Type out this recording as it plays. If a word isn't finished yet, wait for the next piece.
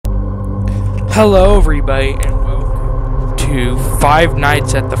Hello everybody and welcome to Five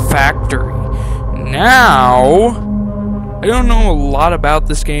Nights at the Factory. Now, I don't know a lot about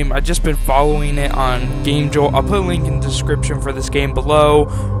this game. I've just been following it on Game Jolt. I'll put a link in the description for this game below,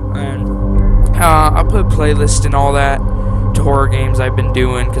 and I'll put a playlist and all that to horror games I've been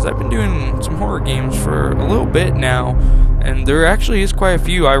doing, because I've been doing some horror games for a little bit now, and there actually is quite a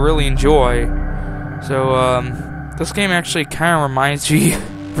few I really enjoy. So this game actually kind of reminds me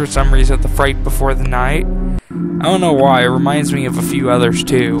for some reason of The Fright Before the Night. I don't know why. It reminds me of a few others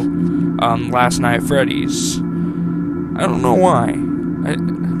too. Last Night at Freddy's. I don't know why.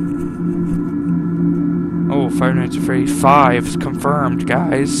 Oh, Five Nights at Freddy's 5 is confirmed,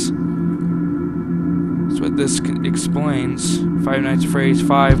 guys. That's what this explains. Five Nights at Freddy's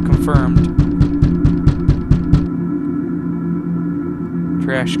 5 confirmed.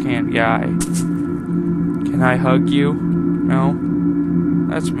 Trash can guy. Can I hug you? No.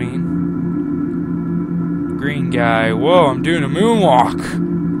 That's mean. Green guy. Whoa, I'm doing a moonwalk.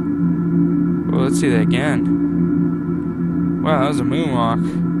 Well, let's see that again. Wow, that was a moonwalk.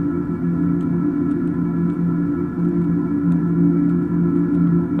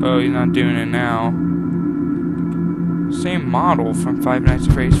 Oh, he's not doing it now. Same model from Five Nights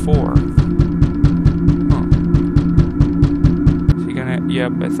at Freddy's 4. Huh. Is he gonna...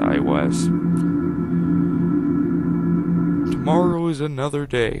 Yep, I thought he was. Tomorrow is another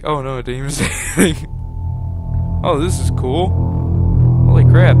day. Oh no, it didn't even say anything. Oh, this is cool. Holy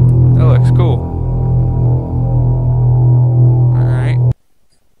crap, that looks cool. Alright.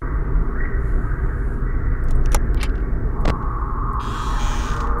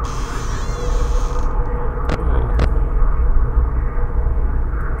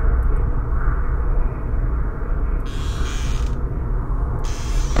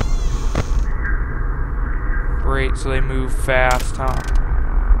 Great, so they move fast, huh?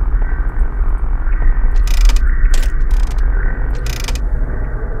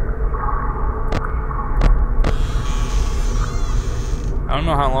 I don't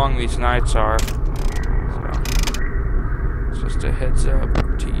know how long these nights are, so it's just a heads up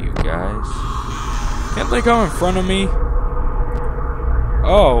to you guys. Can't they go in front of me?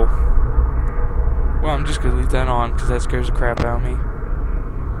 Oh. Well, I'm just gonna leave that on because that scares the crap out of me.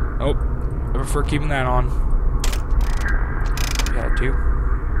 Nope. I prefer keeping that on. Had to.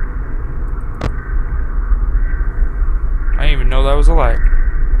 I didn't even know that was a light.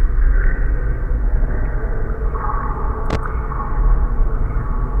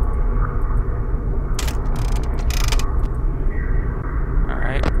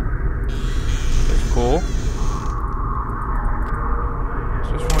 Alright. That's cool. It's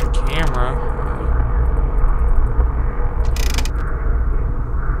just one camera.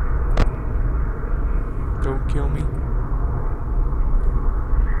 Don't kill me.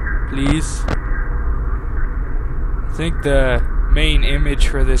 Please. I think the main image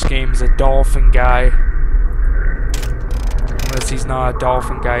for this game is a dolphin guy. Unless he's not a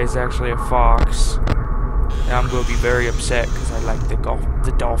dolphin guy, he's actually a fox. And I'm going to be very upset because I like the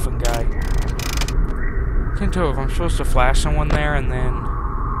dolphin guy. Can't tell if I'm supposed to flash someone there and then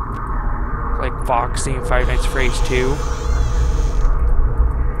like Foxy in Five Nights at Freddy's 2.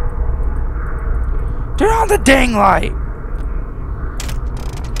 Turn on the dang light!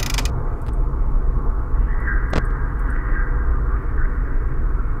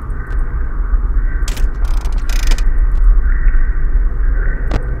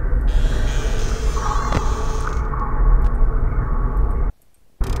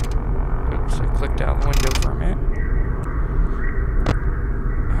 Clicked out the window for a minute.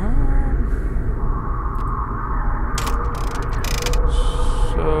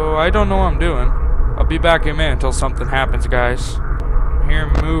 So I don't know what I'm doing. I'll be back in a minute until something happens, guys. I'm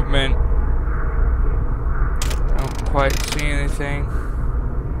hearing movement. I don't quite see anything.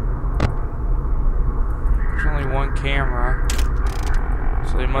 There's only one camera,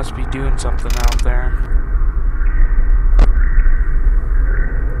 so they must be doing something out there.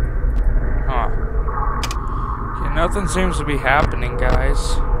 Nothing seems to be happening,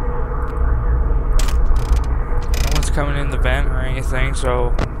 guys. No one's coming in the vent or anything,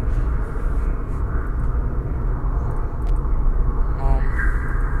 so...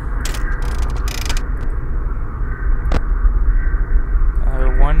 I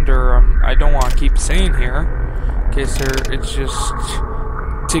wonder, I don't want to keep saying here, in case it's just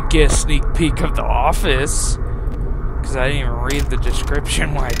to get a sneak peek of The Office, because I didn't even read the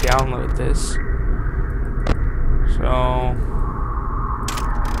description when I downloaded this. So,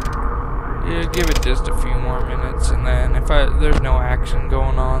 yeah, give it just a few more minutes, and then if there's no action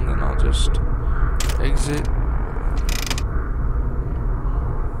going on, then I'll just exit.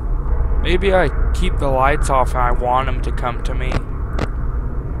 Maybe I keep the lights off and I want them to come to me.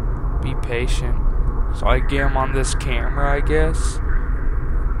 Be patient. So I get them on this camera, I guess.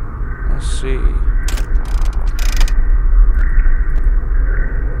 Let's see.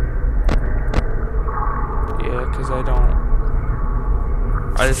 Yeah, because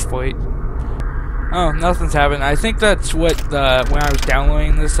I just wait. Oh, nothing's happened. I think that's what when I was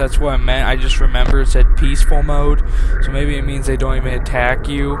downloading this, that's what it meant. I just remember it said peaceful mode, so maybe it means they don't even attack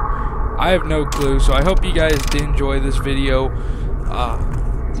you. I have no clue, so I hope you guys did enjoy this video.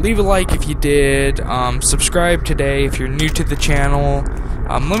 Leave a like if you did. Subscribe today if you're new to the channel.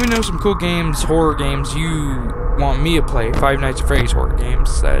 Let me know some cool games, horror games you want me to play. Five Nights at Freddy's horror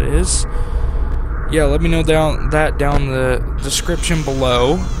games, that is. Yeah, let me know down the description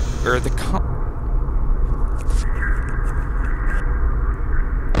below, or the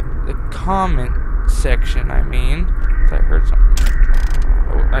comment section. I mean, if I heard something.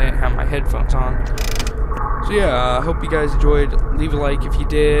 Oh, I didn't have my headphones on. So yeah, I hope you guys enjoyed. Leave a like if you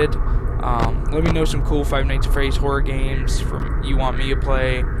did. Let me know some cool Five Nights at Freddy's horror games from you want me to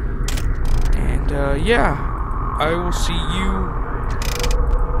play. And yeah, I will see you.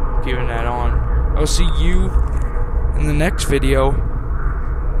 Keeping that on. I'll see you in the next video.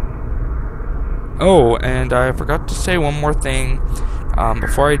 Oh, and I forgot to say one more thing.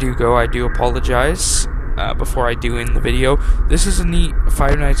 Before I do go, I do apologize. Before I do end the video, this is a neat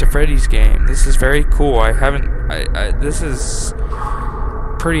Five Nights at Freddy's game. This is very cool. This is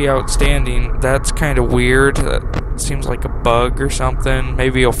pretty outstanding. That's kind of weird. That seems like a bug or something.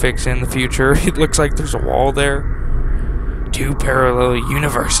 Maybe you'll fix it in the future. It looks like there's a wall there. Two parallel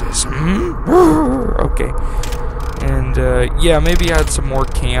universes. Okay. And yeah, maybe add some more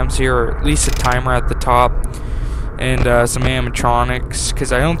cams here, or at least a timer at the top, and some animatronics,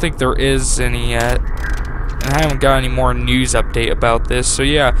 because I don't think there is any yet. And I haven't got any more news update about this. So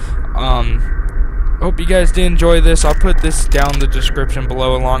yeah, hope you guys did enjoy this. I'll put this down in the description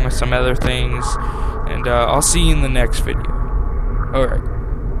below along with some other things. And I'll see you in the next video.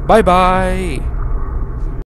 Alright. Bye-bye.